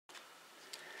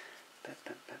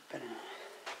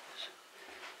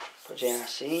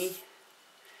Pudsey-Rc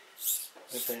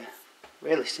with a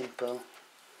really simple,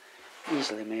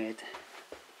 easily made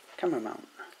camera mount.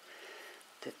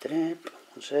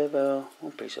 One servo,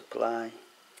 one piece of ply, one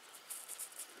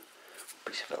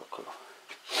piece of velcro.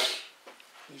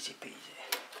 Easy peasy.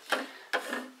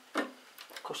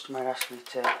 Customer asked me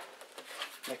to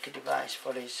make a device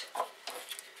for his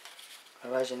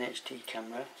HoryzonHD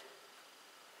camera,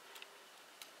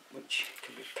 which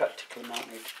can be practically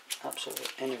mounted absolutely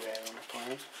anywhere on a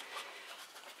plane,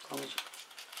 as long as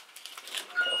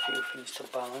you've got a few things to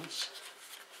balance.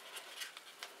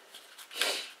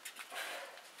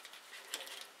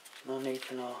 No need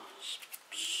for no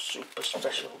super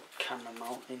special camera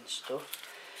mounting stuff.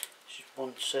 Just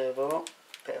one servo,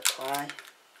 bit of ply,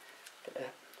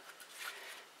 bit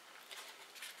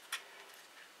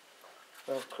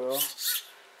of velcro,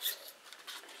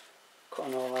 cut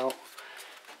it all out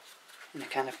in the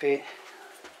canopy.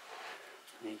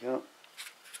 There you go.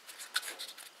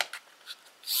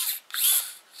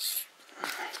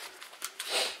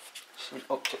 It's not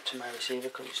hooked up to my receiver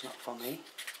because it's not for me.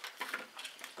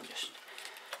 I'll just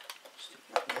stick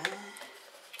that there.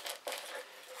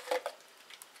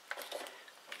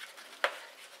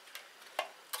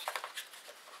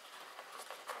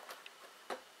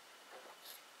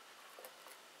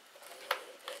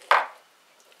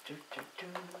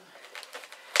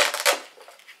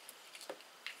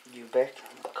 U-back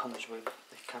that comes with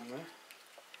the camera.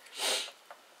 Stick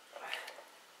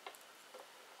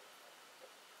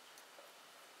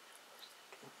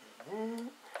that in there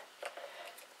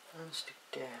and stick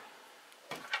the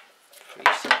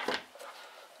preset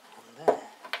on there.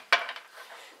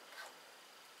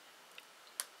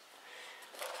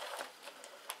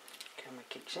 Camera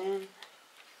kicks in.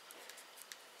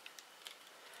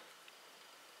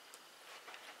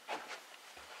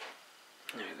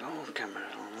 There we go, camera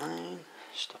online.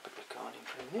 Stop it recording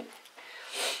for a minute.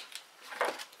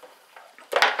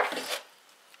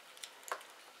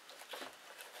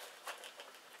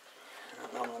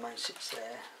 Normally mine sits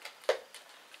there,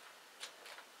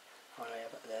 or I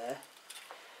have it there,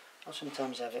 or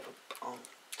sometimes I have it up on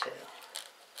tail.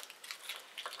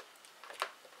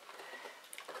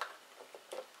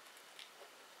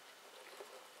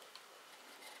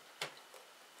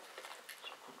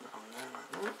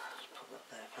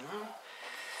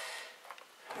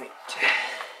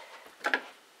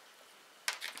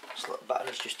 This little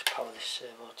battery is just to power this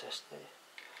servo tester.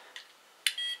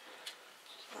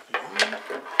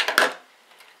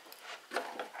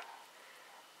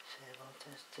 Servo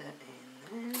tester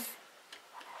in there.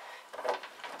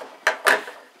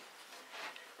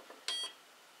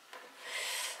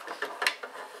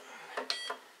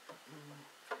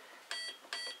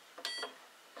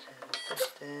 Servo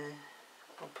tester.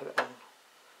 I'll put it on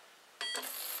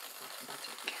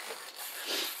automatic.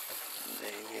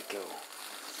 There you go.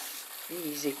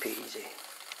 Easy peasy.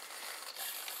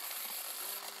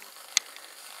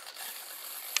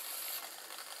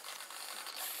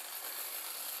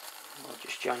 I'll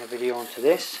just join a video onto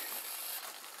this,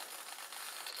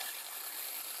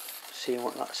 seeing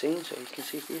what that's in, so you can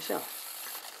see for yourself.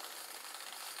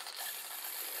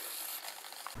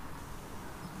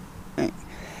 Right.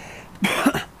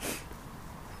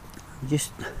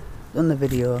 Just done the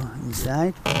video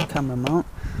inside, camera mount.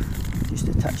 Just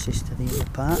attach this to the other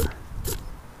part.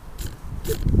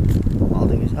 What I'll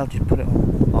do is I'll just put it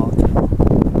on auto.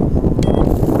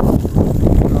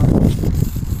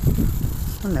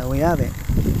 And there we have it.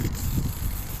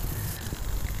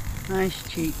 Nice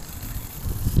cheap,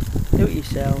 do it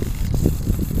yourself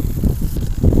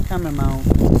camera mount.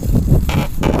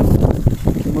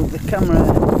 Move the camera.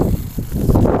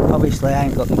 Obviously I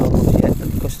ain't got the goggles yet,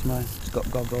 but the customer has got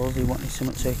goggles. He wanted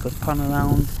something so he could pan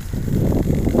around.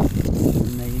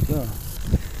 And there you go.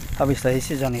 Obviously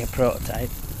this is only a prototype.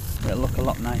 It'll look a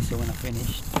lot nicer when I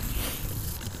finish.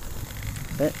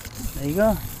 But there you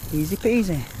go. Easy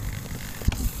peasy.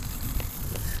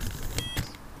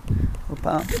 Up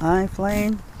out high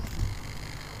flying.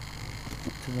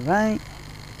 Look to the right.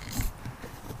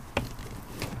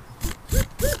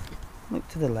 Look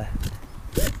to the left.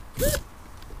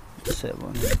 That's it,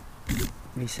 one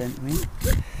resent me.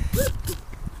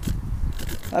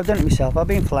 I've done it myself. I've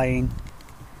been flying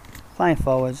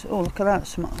forwards. Oh, look at that,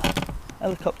 some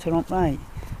helicopter on right.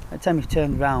 By the time you've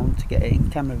turned round to get it in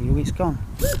camera view, it's gone.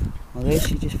 Well, this,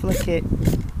 you just flick it.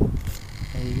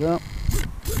 There you go.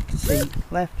 You can see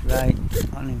left, right,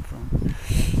 and in front.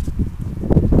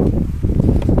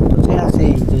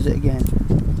 Pudsey-Rc does it again.